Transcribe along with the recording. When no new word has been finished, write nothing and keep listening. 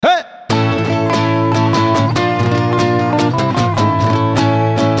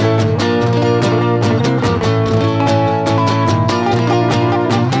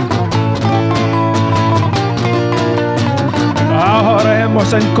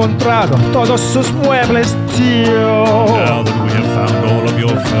encontrado todos sus muebles, tío. Now that we have found all of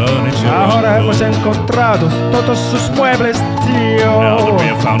your furniture, Ahora uncle. hemos encontrado todos sus muebles, tío. Now that we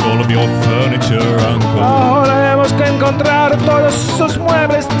have found all of your furniture, uncle. Ahora hemos que encontrar todos sus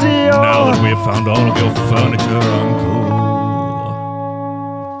muebles, tío. Now that we have found all of your furniture, uncle.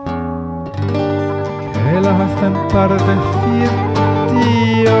 Que la hacen partir,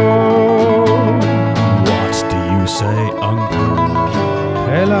 tío. What do you say, uncle?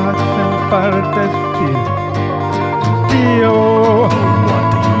 Que la hacen partir, tío.